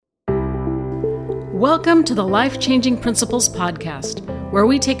Welcome to the Life Changing Principles podcast, where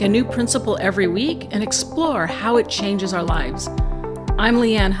we take a new principle every week and explore how it changes our lives. I'm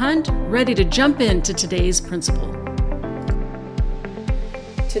Leanne Hunt, ready to jump into today's principle.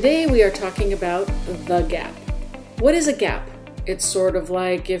 Today we are talking about the gap. What is a gap? It's sort of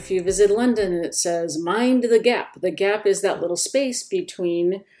like if you visit London and it says, mind the gap. The gap is that little space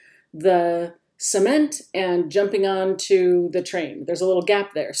between the cement and jumping onto the train. There's a little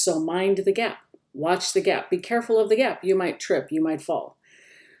gap there, so mind the gap. Watch the gap. Be careful of the gap. You might trip. You might fall.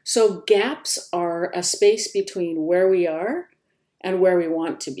 So gaps are a space between where we are and where we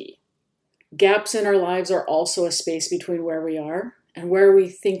want to be. Gaps in our lives are also a space between where we are and where we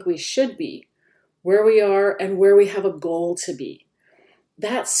think we should be, where we are and where we have a goal to be.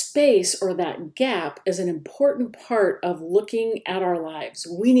 That space or that gap is an important part of looking at our lives.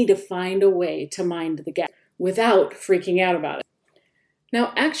 We need to find a way to mind the gap without freaking out about it.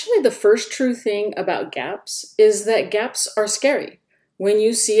 Now, actually, the first true thing about gaps is that gaps are scary. When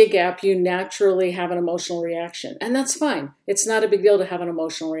you see a gap, you naturally have an emotional reaction, and that's fine. It's not a big deal to have an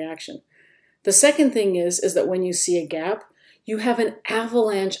emotional reaction. The second thing is that when you see a gap, you have an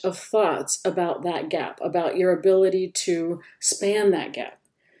avalanche of thoughts about that gap, about your ability to span that gap.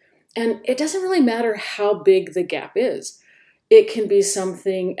 And it doesn't really matter how big the gap is. It can be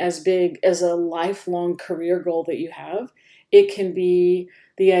something as big as a lifelong career goal that you have. It can be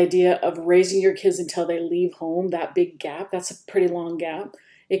the idea of raising your kids until they leave home, that big gap. That's a pretty long gap.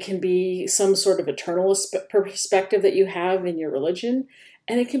 It can be some sort of eternal perspective that you have in your religion.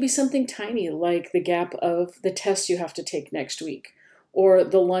 And it can be something tiny like the gap of the test you have to take next week, or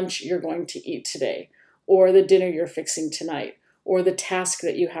the lunch you're going to eat today, or the dinner you're fixing tonight, or the task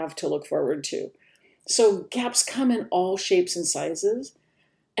that you have to look forward to. So gaps come in all shapes and sizes.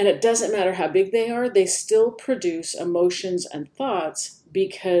 And it doesn't matter how big they are, they still produce emotions and thoughts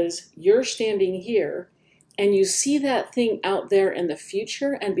because you're standing here and you see that thing out there in the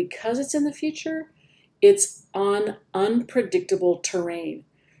future. And because it's in the future, it's on unpredictable terrain.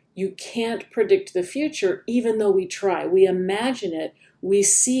 You can't predict the future even though we try. We imagine it, we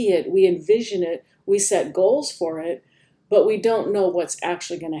see it, we envision it, we set goals for it, but we don't know what's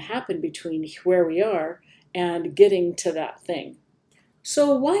actually going to happen between where we are and getting to that thing.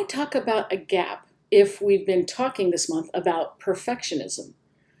 So why talk about a gap if we've been talking this month about perfectionism?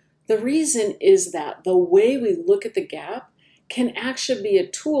 The reason is that the way we look at the gap can actually be a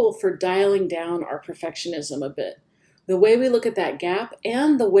tool for dialing down our perfectionism a bit. The way we look at that gap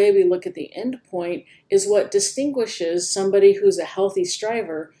and the way we look at the end point is what distinguishes somebody who's a healthy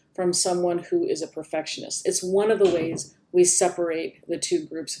striver from someone who is a perfectionist. It's one of the ways we separate the two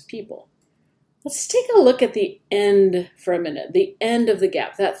groups of people. Let's take a look at the end for a minute, the end of the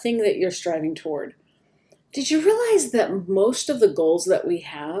gap, that thing that you're striving toward. Did you realize that most of the goals that we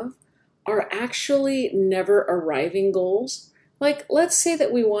have are actually never arriving goals? Like, let's say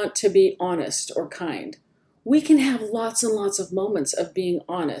that we want to be honest or kind. We can have lots and lots of moments of being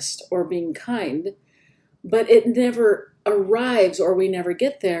honest or being kind, but it never arrives or we never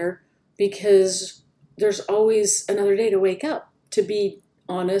get there because there's always another day to wake up, to be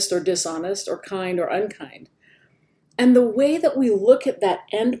honest or dishonest or kind or unkind. And the way that we look at that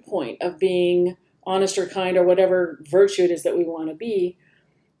end point of being honest or kind or whatever virtue it is that we want to be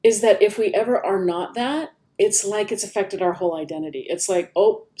is that if we ever are not that, it's like it's affected our whole identity. It's like,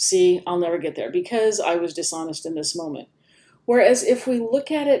 oh, see, I'll never get there because I was dishonest in this moment. Whereas if we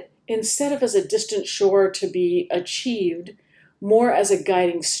look at it instead of as a distant shore to be achieved, more as a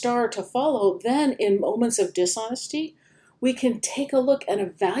guiding star to follow, then in moments of dishonesty, we can take a look and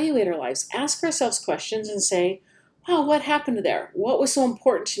evaluate our lives, ask ourselves questions and say, wow, what happened there? What was so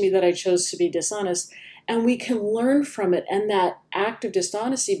important to me that I chose to be dishonest? And we can learn from it. And that act of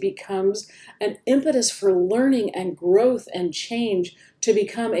dishonesty becomes an impetus for learning and growth and change to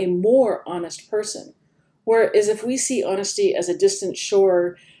become a more honest person. Whereas if we see honesty as a distant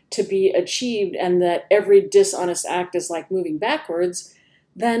shore to be achieved and that every dishonest act is like moving backwards,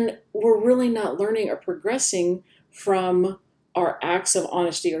 then we're really not learning or progressing from our acts of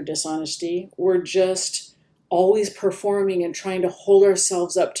honesty or dishonesty. We're just always performing and trying to hold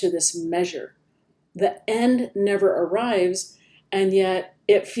ourselves up to this measure. The end never arrives, and yet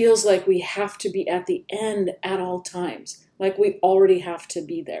it feels like we have to be at the end at all times, like we already have to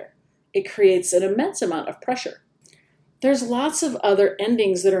be there. It creates an immense amount of pressure. There's lots of other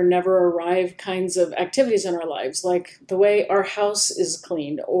endings that are never arrive kinds of activities in our lives, like the way our house is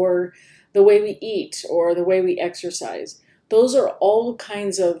cleaned, or the way we eat, or the way we exercise. Those are all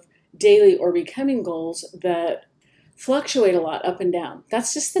kinds of daily or becoming goals that fluctuate a lot up and down.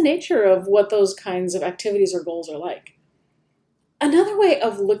 That's just the nature of what those kinds of activities or goals are like. Another way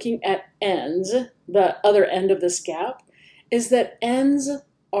of looking at ends, the other end of this gap, is that ends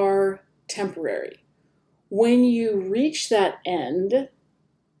are temporary. When you reach that end,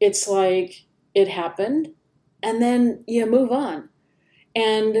 it's like it happened, and then you move on.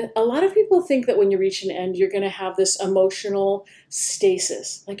 And a lot of people think that when you reach an end, you're going to have this emotional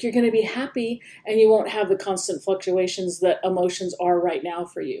stasis. Like you're going to be happy and you won't have the constant fluctuations that emotions are right now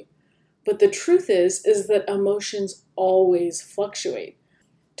for you. But the truth is that emotions always fluctuate.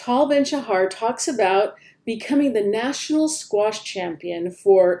 Tal Ben-Shahar talks about becoming the national squash champion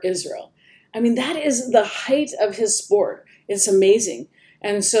for Israel. I mean, that is the height of his sport. It's amazing.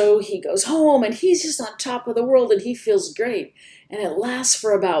 And so he goes home and he's just on top of the world and he feels great. And it lasts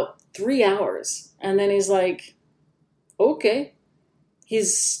for about 3 hours. And then he's like, okay,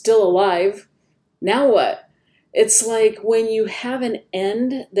 he's still alive. Now what? It's like when you have an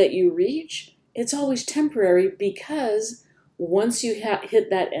end that you reach, it's always temporary because once you hit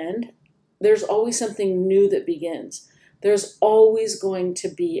that end, there's always something new that begins. There's always going to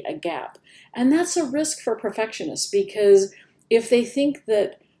be a gap. And that's a risk for perfectionists because if they think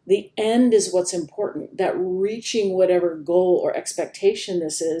that the end is what's important, that reaching whatever goal or expectation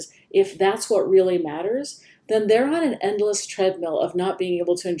this is, if that's what really matters, then they're on an endless treadmill of not being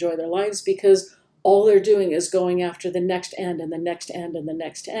able to enjoy their lives because all they're doing is going after the next end and the next end and the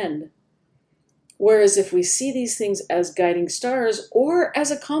next end. Whereas if we see these things as guiding stars or as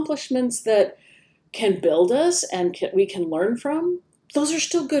accomplishments that can build us and we can learn from, those are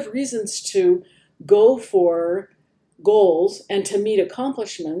still good reasons to go for goals and to meet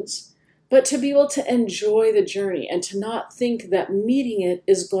accomplishments, but to be able to enjoy the journey and to not think that meeting it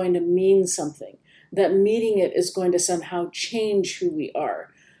is going to mean something, that meeting it is going to somehow change who we are.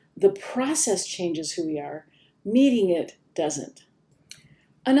 The process changes who we are. Meeting it doesn't.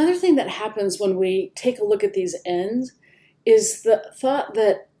 Another thing that happens when we take a look at these ends is the thought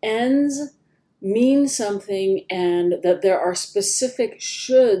that ends mean something and that there are specific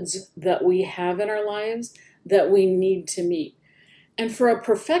shoulds that we have in our lives that we need to meet. And for a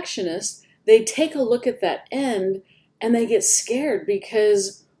perfectionist, they take a look at that end and they get scared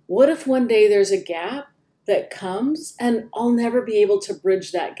because what if one day there's a gap that comes and I'll never be able to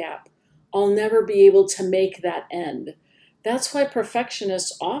bridge that gap? I'll never be able to make that end. That's why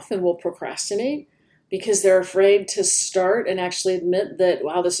perfectionists often will procrastinate because they're afraid to start and actually admit that,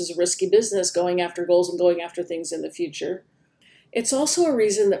 wow, this is a risky business going after goals and going after things in the future. It's also a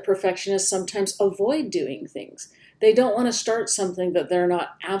reason that perfectionists sometimes avoid doing things. They don't want to start something that they're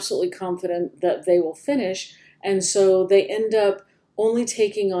not absolutely confident that they will finish, and so they end up only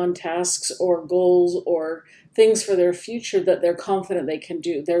taking on tasks or goals or things for their future that they're confident they can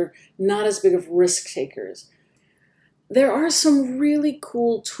do. They're not as big of risk takers. There are some really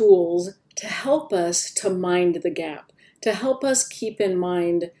cool tools to help us to mind the gap, to help us keep in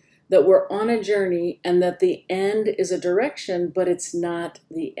mind that we're on a journey and that the end is a direction, but it's not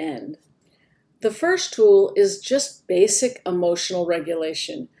the end. The first tool is just basic emotional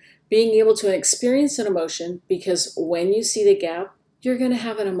regulation, being able to experience an emotion because when you see the gap, you're going to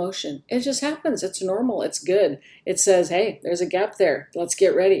have an emotion. It just happens. It's normal. It's good. It says, hey, there's a gap there. Let's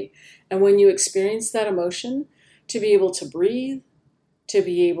get ready. And when you experience that emotion, to be able to breathe, to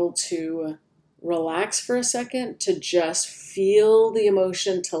be able to relax for a second, to just feel the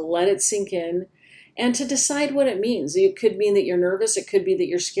emotion, to let it sink in, and to decide what it means. It could mean that you're nervous, it could be that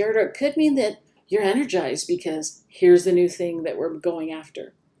you're scared, or it could mean that you're energized because here's the new thing that we're going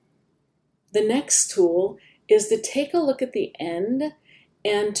after. The next tool is to take a look at the end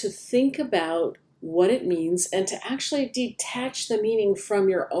and to think about what it means and to actually detach the meaning from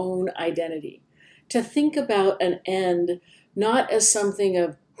your own identity. To think about an end not as something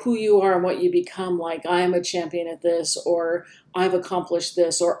of who you are and what you become, like I am a champion at this, or I've accomplished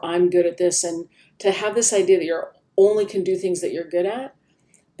this, or I'm good at this, and to have this idea that you only can do things that you're good at,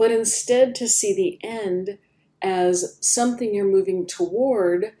 but instead to see the end as something you're moving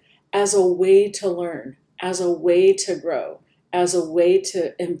toward as a way to learn, as a way to grow, as a way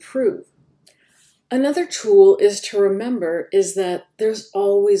to improve. Another tool is to remember is that there's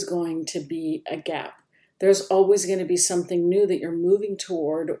always going to be a gap. There's always going to be something new that you're moving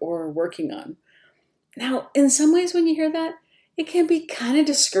toward or working on. Now, in some ways when you hear that, it can be kind of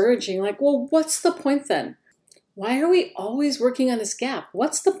discouraging. Like, well, what's the point then? Why are we always working on this gap?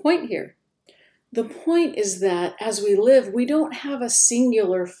 What's the point here? The point is that as we live, we don't have a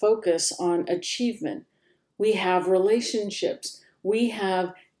singular focus on achievement. We have relationships. We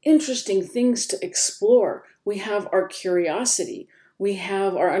have interesting things to explore. We have our curiosity. We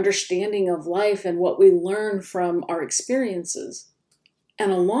have our understanding of life and what we learn from our experiences.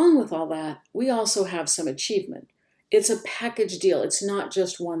 And along with all that, we also have some achievement. It's a package deal. It's not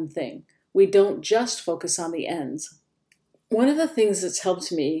just one thing. We don't just focus on the ends. One of the things that's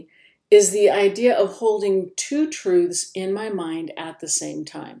helped me is the idea of holding two truths in my mind at the same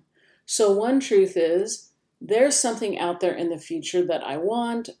time. So one truth is there's something out there in the future that I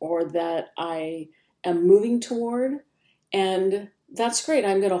want or that I am moving toward, and that's great.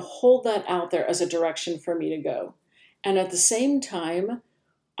 I'm going to hold that out there as a direction for me to go. And at the same time,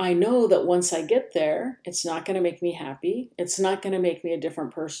 I know that once I get there, it's not going to make me happy. It's not going to make me a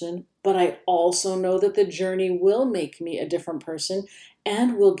different person. But I also know that the journey will make me a different person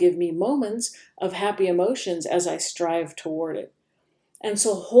and will give me moments of happy emotions as I strive toward it. And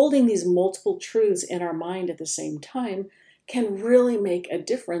so holding these multiple truths in our mind at the same time can really make a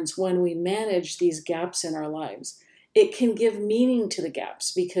difference when we manage these gaps in our lives. It can give meaning to the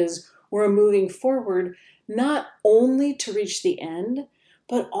gaps because we're moving forward not only to reach the end,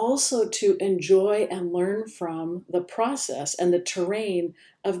 but also to enjoy and learn from the process and the terrain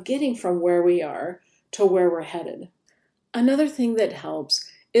of getting from where we are to where we're headed. Another thing that helps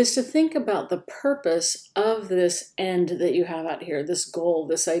is to think about the purpose of this end that you have out here, this goal,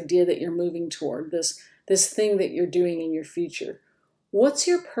 this idea that you're moving toward, this thing that you're doing in your future. What's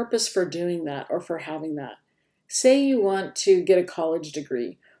your purpose for doing that or for having that? Say you want to get a college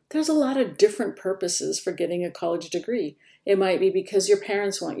degree. There's a lot of different purposes for getting a college degree. It might be because your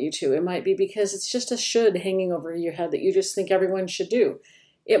parents want you to. It might be because it's just a should hanging over your head that you just think everyone should do.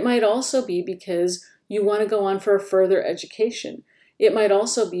 It might also be because you want to go on for a further education. It might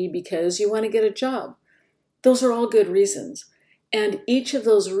also be because you want to get a job. Those are all good reasons. And each of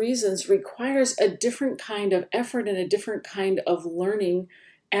those reasons requires a different kind of effort and a different kind of learning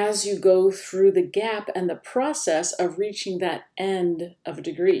as you go through the gap and the process of reaching that end of a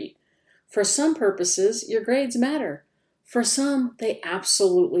degree. For some purposes, your grades matter. For some, they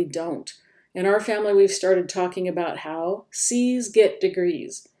absolutely don't. In our family, we've started talking about how C's get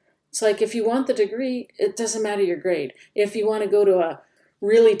degrees. It's like if you want the degree, it doesn't matter your grade. If you want to go to a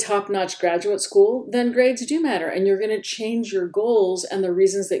really top-notch graduate school, then grades do matter, and you're going to change your goals and the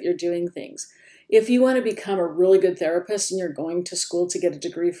reasons that you're doing things. If you want to become a really good therapist and you're going to school to get a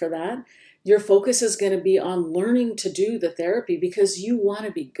degree for that, your focus is going to be on learning to do the therapy because you want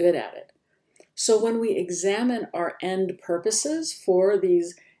to be good at it. So when we examine our end purposes for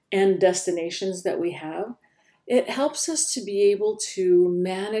these end destinations that we have, it helps us to be able to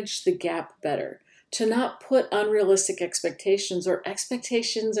manage the gap better, to not put unrealistic expectations or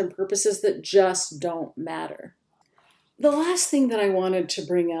expectations and purposes that just don't matter. The last thing that I wanted to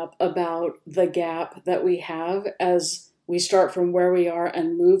bring up about the gap that we have as we start from where we are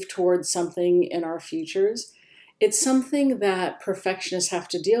and move towards something in our futures, it's something that perfectionists have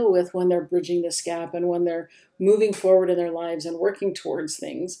to deal with when they're bridging this gap and when they're moving forward in their lives and working towards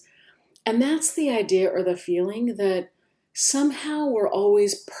things. And that's the idea or the feeling that somehow we're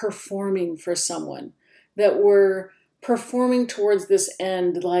always performing for someone, that we're performing towards this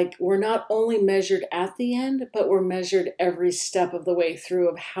end, like we're not only measured at the end, but we're measured every step of the way through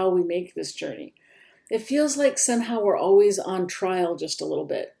of how we make this journey. It feels like somehow we're always on trial just a little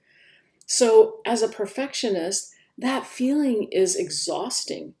bit. So as a perfectionist, that feeling is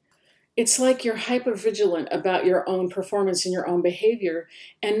exhausting. It's like you're hypervigilant about your own performance and your own behavior,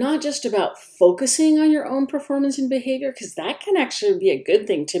 and not just about focusing on your own performance and behavior, because that can actually be a good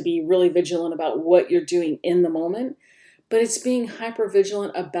thing to be really vigilant about what you're doing in the moment, but it's being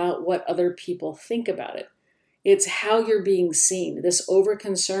hypervigilant about what other people think about it. It's how you're being seen. This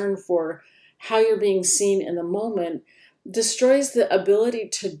over-concern for how you're being seen in the moment destroys the ability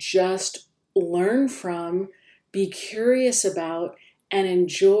to just learn from, be curious about, and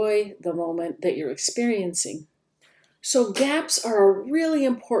enjoy the moment that you're experiencing. So gaps are a really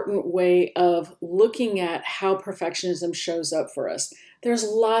important way of looking at how perfectionism shows up for us. There's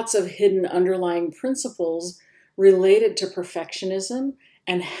lots of hidden underlying principles related to perfectionism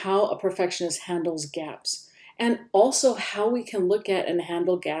and how a perfectionist handles gaps, and also how we can look at and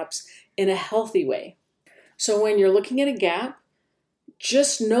handle gaps in a healthy way. So when you're looking at a gap,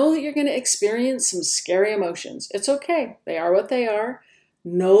 just know that you're going to experience some scary emotions. It's okay. They are what they are.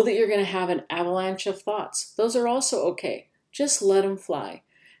 Know that you're going to have an avalanche of thoughts. Those are also okay. Just let them fly.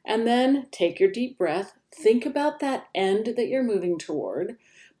 And then take your deep breath. Think about that end that you're moving toward.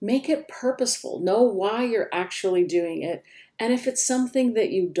 Make it purposeful. Know why you're actually doing it. And if it's something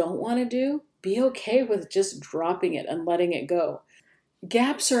that you don't want to do, be okay with just dropping it and letting it go.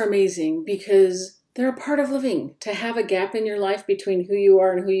 Gaps are amazing because they're a part of living. To have a gap in your life between who you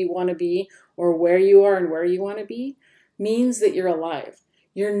are and who you want to be, or where you are and where you want to be, means that you're alive.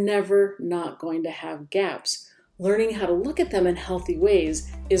 You're never not going to have gaps. Learning how to look at them in healthy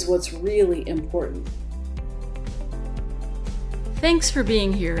ways is what's really important. Thanks for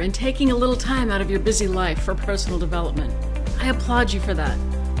being here and taking a little time out of your busy life for personal development. I applaud you for that.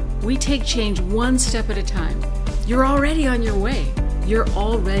 We take change one step at a time. You're already on your way. You're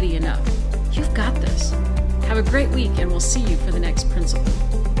already enough. You've got this. Have a great week, and we'll see you for the next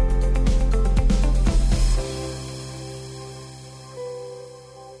principle.